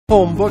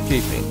Home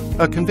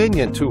Bookkeeping, a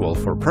convenient tool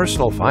for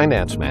personal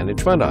finance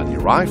management on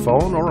your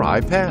iPhone or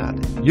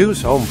iPad.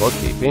 Use Home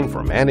Bookkeeping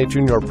for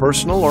managing your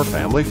personal or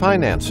family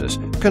finances,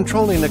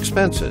 controlling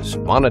expenses,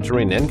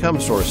 monitoring income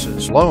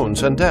sources,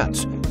 loans and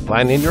debts,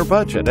 planning your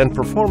budget, and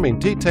performing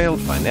detailed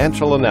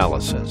financial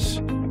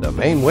analysis. The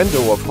main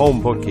window of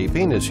Home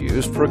Bookkeeping is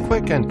used for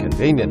quick and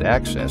convenient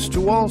access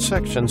to all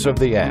sections of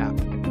the app.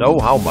 Know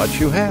how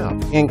much you have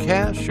in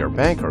cash, your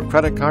bank or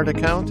credit card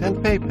account, and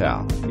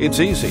PayPal.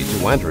 It's easy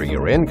to enter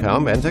your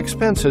income and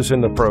expenses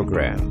in the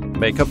program.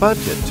 Make a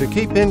budget to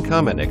keep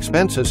income and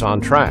expenses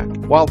on track,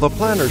 while the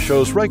planner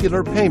shows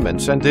regular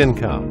payments and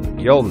income.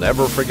 You'll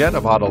never forget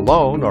about a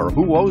loan or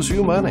who owes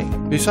you money.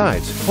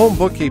 Besides, Home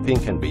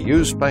Bookkeeping can be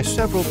used by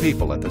several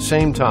people at the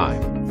same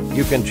time.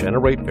 You can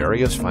generate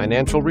various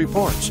financial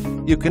reports.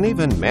 You can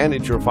even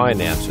manage your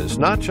finances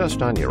not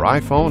just on your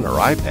iPhone or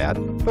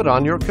iPad, but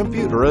on your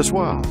computer as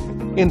well.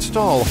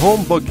 Install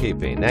Home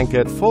Bookkeeping and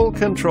get full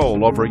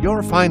control over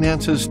your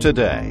finances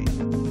today.